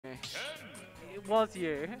It was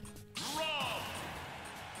you.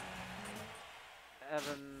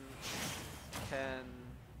 Evan, 10.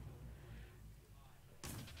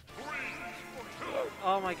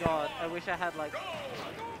 Oh my god, I wish I had like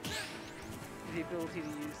the ability to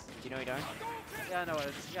use. Do you know you don't? Yeah, I know what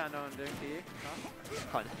I know what I'm doing to you. Huh?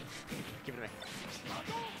 Hold on. Give it to me.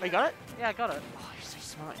 Oh, you got it? Yeah, I got it. Oh, you're so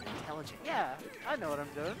smart and intelligent. Yeah, I know what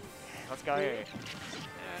I'm doing. Let's go. Yeah.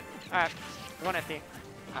 Alright, we're on FD.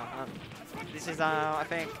 This is, I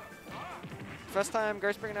think, first time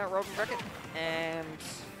Ghost bringing out R.O.B and Bracket, and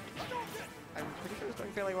I'm pretty sure it's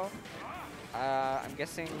doing fairly well. I'm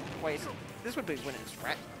guessing, wait, this would be winners,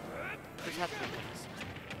 right? This has to be winners.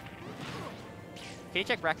 Can you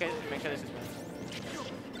check Bracket and make sure this is winners?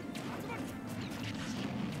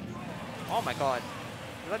 Oh my god.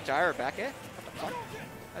 Is that gyro back yet? What the fuck?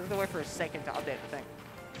 I have to wait for a second to update the thing.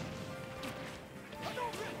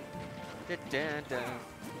 Dun, dun, dun.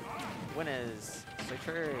 Winners. So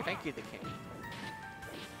true. Thank you, the king.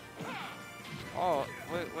 Oh,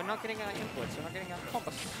 we're not getting our inputs. We're not getting our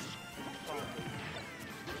compass.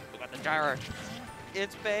 We got the gyro.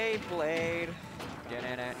 It's Beyblade.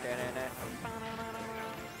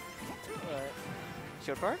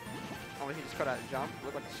 Shield pro? Oh, he just cut out a jump.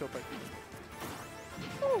 Look like a shield pro.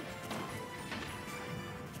 Woo.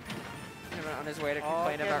 On his way to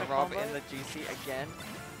complain about R.O.B in the GC again.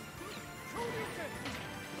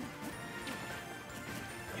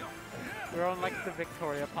 We're on like the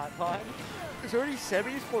Victoria pipeline. It's already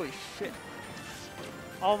semis? Holy shit.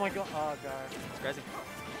 Oh my god. Oh god. It's crazy.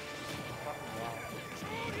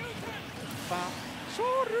 Wow.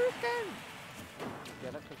 Shoryuken!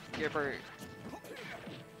 Get it? Yeah, bro.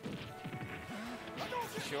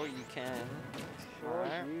 Sure you can. Sure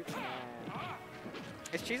Alright. you can.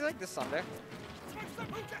 Is Cheese Link this Sunday?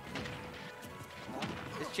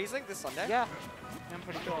 Is Cheese Link this Sunday? Yeah. I'm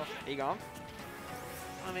pretty sure. Are you going?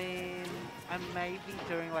 I mean, I may be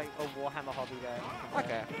doing like a Warhammer hobby day.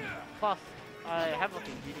 Okay. Plus, I have like a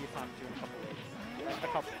uni time during a couple of weeks. Like, a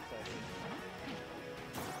couple of days.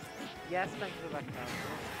 Yes, thank you for that comment.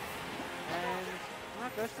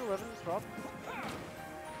 And goes to 11, Rob.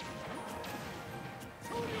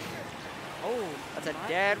 Oh, that's a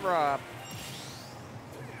dead R.O.B.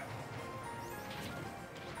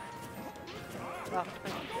 Oh,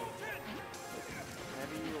 thank you.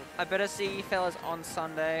 Maybe you'll... I better see you fellas on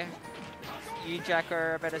Sunday. You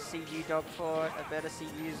Jacker, I better see you Dogfoot, I better see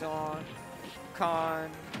you Zorn,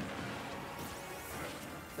 Con,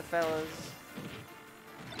 the fellas.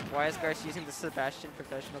 Why is Ghost using the Sebastian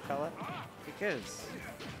professional color? Because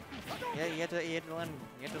yeah, you had to learn.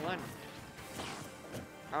 You had to learn.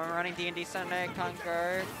 I'm running D&D Sunday, can't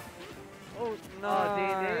go. Oh no,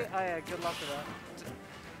 D&D? Oh yeah, good luck with that.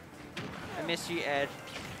 I miss you, Ed.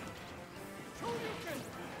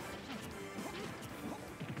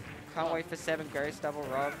 Can't wait for 7 Ghost double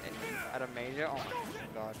R.O.B at a major. Oh my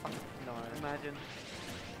god, fucking no. Imagine.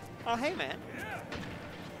 Oh hey man.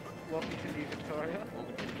 Welcome to New Victoria.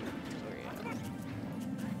 Welcome to New Victoria.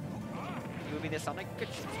 You will be there Sunday?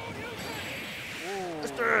 Good shit. Ooh.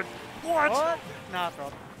 Let's do it! What? Nah, it's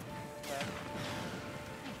Rob.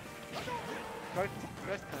 Ghost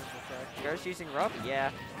turns this Ghost using R.O.B? Yeah.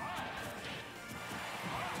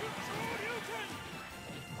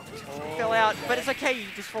 Oh, Fell out, dead. but it's okay, you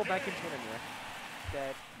just fall back into it anyway.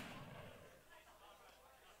 Dead.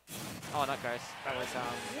 Oh, not Ghost. That was,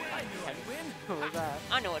 Ken. Who was that?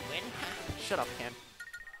 I know I'd win. Shut up, Ken.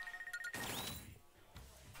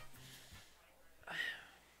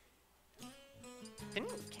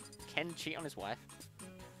 Didn't Ken cheat on his wife?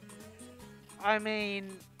 I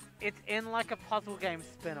mean, it's in like a puzzle game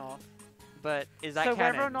spin-off. But is that so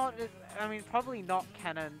canon? whether or not, I mean, probably not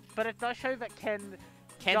canon, but it does show that Ken's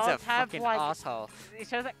a does have, fucking like, asshole. It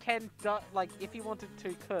shows that Ken, like, if he wanted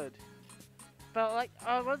to, could. But like,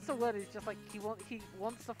 what's the word? It's just like he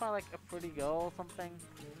wants to find like a pretty girl or something.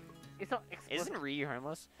 It's not explicit. Isn't Ryu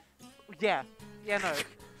homeless? Yeah. Yeah.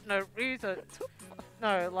 No. Ryu's a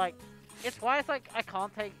no. Like, it's why it's like I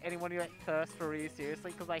can't take anyone who like thirsts for Ryu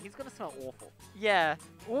seriously because like he's gonna smell awful. Yeah.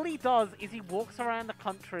 All he does is he walks around the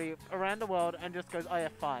country, around the world, and just goes, "Oh yeah,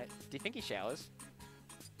 fight." Do you think he showers?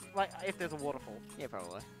 Like if there's a waterfall. Yeah,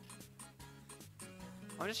 probably.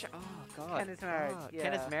 I'm just. Oh god. Ken is married. God. Yeah.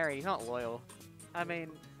 Ken is married. He's not loyal. I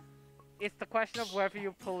mean, it's the question of whether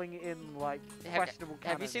you're pulling in like questionable.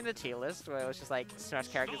 Have you seen the tier list where it was just like Smash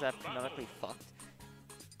characters that are canonically fucked?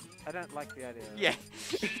 I don't like the idea. Yeah.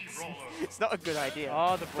 It's not a good idea.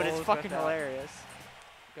 Oh, but it's fucking hilarious.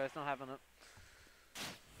 Ghost not having it.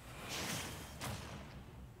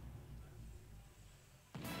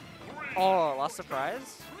 Oh, last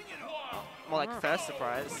surprise? More like first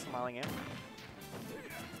surprise, smiling in.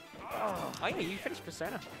 Oh yeah, you finished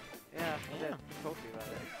Persona. Yeah, I did. Talk to you about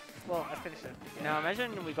it. Well, I finished it. Now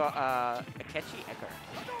imagine we got a catchy Echo.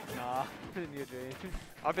 Nah, in your dream.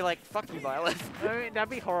 I'll be like, fuck you, Violet. I mean, that'd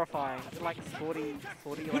be horrifying. Like 40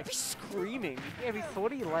 You'd like... be screaming. Yeah, it'd be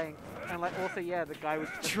 40 length. And like also, yeah, the guy was...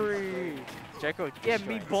 True. Joko yeah,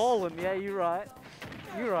 me balling. Yeah, you're right.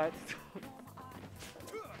 You're right.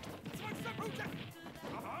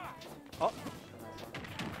 Oh.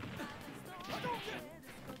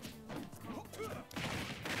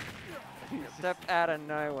 Step out of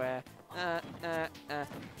nowhere.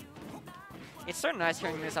 It's so nice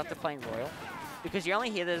hearing this after playing Royal, because you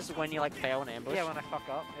only hear this when you like fail an ambush. Yeah, when I fuck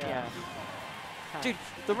up. Yeah. Dude,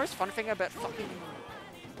 the most fun thing about fucking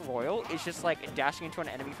Royal is just like dashing into an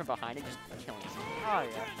enemy from behind and just killing it. Oh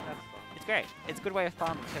yeah, that's fun. It's great. It's a good way of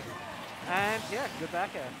farming too. And yeah, good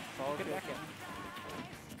back air. Solid Good back air.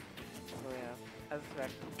 Oh yeah. As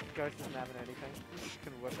expected, Ghost isn't having anything. Just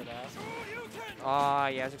can whip it out. Oh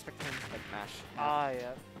yeah, I was expecting him to like mash. Ah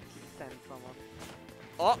yeah. Send someone.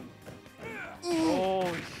 Oh!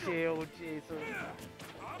 Oh shield, Jesus.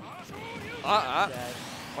 Dead.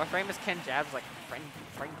 My famous Ken jabs like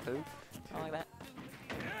friend poo. Something like that.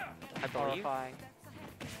 I believe. Horrifying.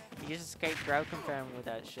 You just escape grab confirm with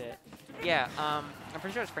that shit. Yeah, I'm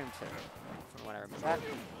pretty sure it's frame 2. From what I remember.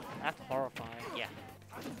 That's horrifying. Yeah.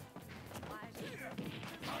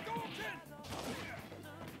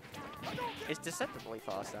 It's deceptively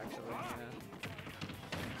fast, actually.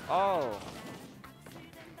 Yeah. Oh.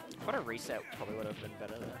 What a reset probably would have been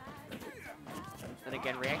better there. And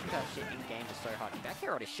again, reacting to that shit in game is so hard. Back here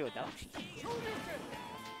already should, though.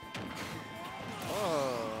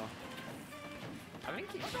 Oh. I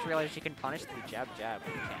think you just realized you can punish through jab.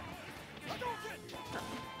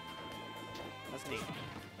 That's neat.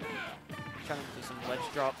 Trying to do some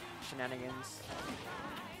ledge drop shenanigans.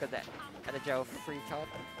 Got that at a jail free card.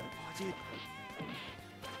 Oh, dude.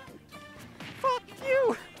 Fuck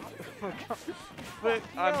you! Look,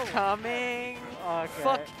 I'm coming! Okay.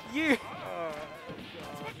 Fuck you!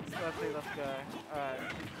 Alright, let's go. Alright.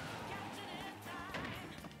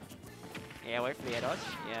 Yeah, wait for the air dodge.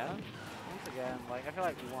 Yeah. Once again, like, I feel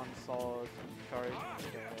like one solid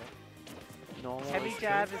Shoryuken. Normal. Heavy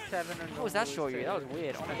jab is 7 and What was that normal is Shoryu? 2. That was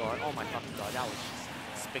weird. Oh my god. Oh my fucking god. That was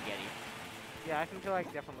just spaghetti. Yeah, I can feel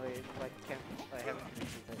like definitely, like, heavy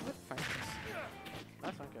conditions. Good practice.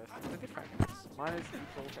 Nice one, Ghost. Good practice. Mine is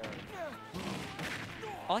full carry.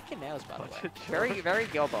 I like your nails, by the way. Very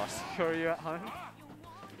girl boss. Shoryu at home.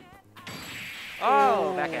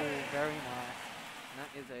 Oh, back out. Very nice. And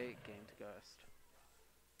that is a game to Ghost.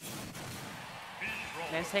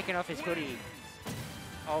 Man's taking off his hoodie.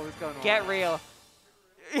 Oh, what's going on? Get real.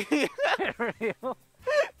 Get real.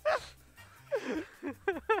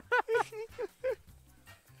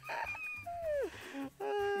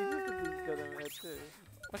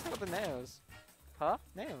 What's up with the nails? Huh?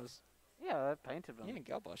 Nails. Yeah, I painted them. You didn't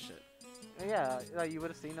girl boss shit. Yeah, like, you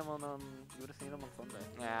would have seen them on Sunday.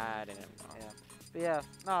 Nah, I didn't know. Yeah. But yeah,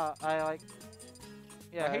 no, I like.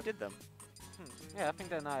 Yeah. Oh, who did them? Yeah, I think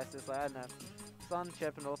they're nice. It's like, I don't know, sun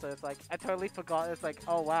chip, and also it's like I totally forgot. It's like,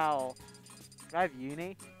 oh wow, I have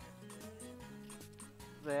uni.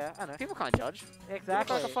 So, yeah, I know. People can't judge.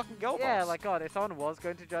 Exactly. You look like a fucking girl boss. Yeah, like God, if someone was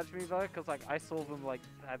going to judge me though, because like I saw them like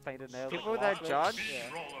have painted nails. People like, that last week. judge?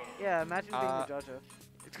 Yeah. Yeah, imagine being the judger.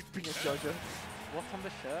 Being a judger. What's on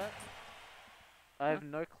the shirt? I have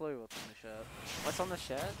no clue what's on the shirt. What's on the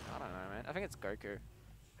shirt? I don't know, man. I think it's Goku.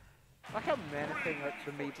 Like how menacing like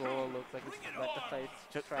the meat Brawler looks like, it's like the face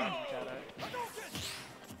just trapped in shadow.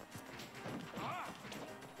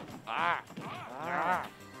 Ah! Ah.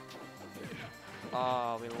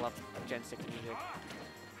 Oh, we love Gen 6 music.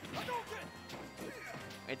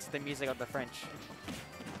 It's the music of the French.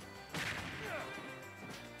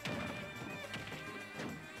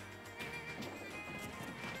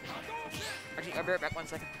 Actually, I'll be right back 1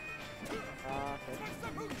 second. Okay.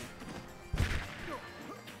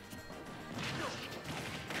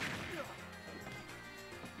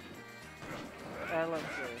 Let's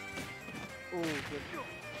see. Ooh,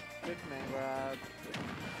 good man grab.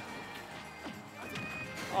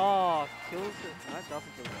 Oh, kills it. No, it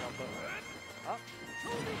doesn't kill the jumper. Oh.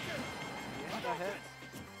 Yeah, that hits.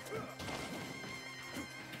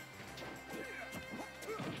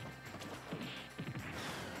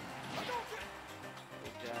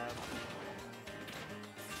 Good jab.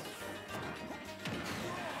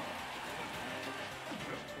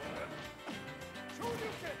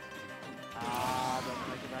 Ah, doesn't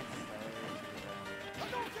make it back to stage.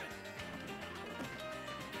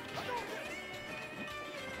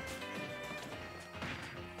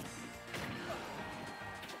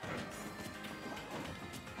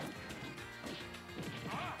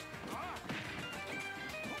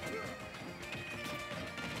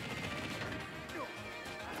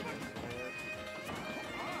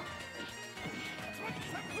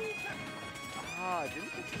 I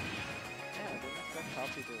didn't think. Yeah, I didn't expect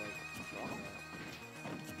Palpy to like strong that.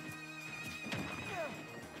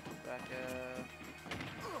 Back and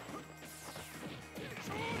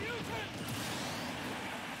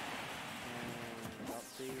up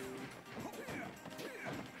the.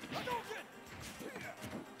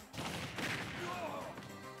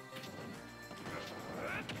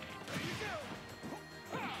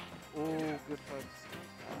 Oh, good focus.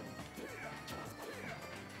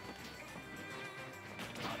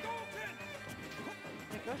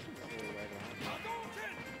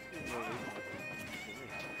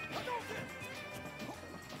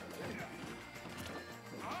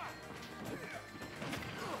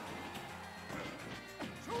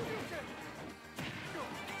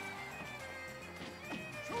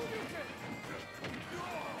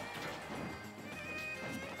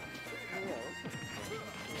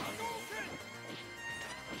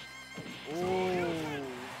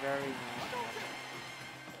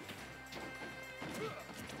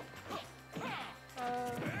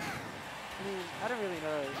 I don't really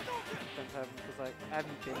know because like I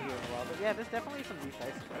haven't been here in a while, but yeah, there's definitely some new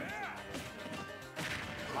faces.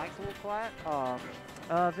 Mike's a little quiet.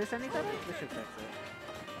 If there's any better, this should fix it.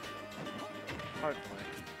 Hopefully.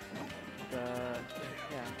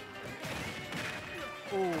 Yeah.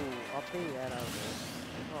 Ooh, up there, yeah, that was good.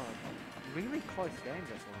 Oh, really close game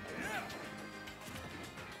this one.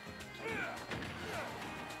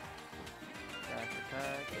 Dash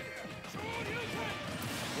attack.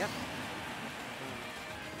 Yep.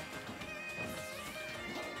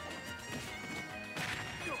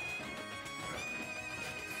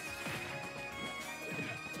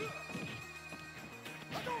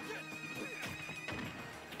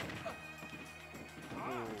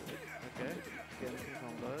 Okay, getting some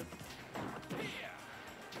combos.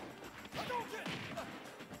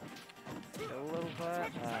 Still a little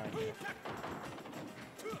flat.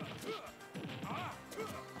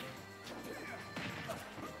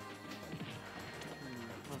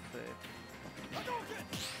 Let's see.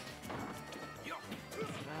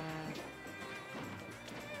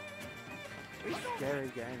 Pretty scary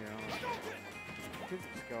game, you know. Could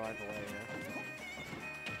just go either way, yeah.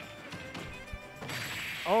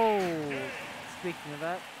 Oh! Speaking of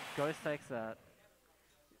that, Ghost takes that.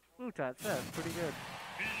 Ooh, that's pretty good.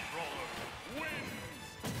 Brawler win!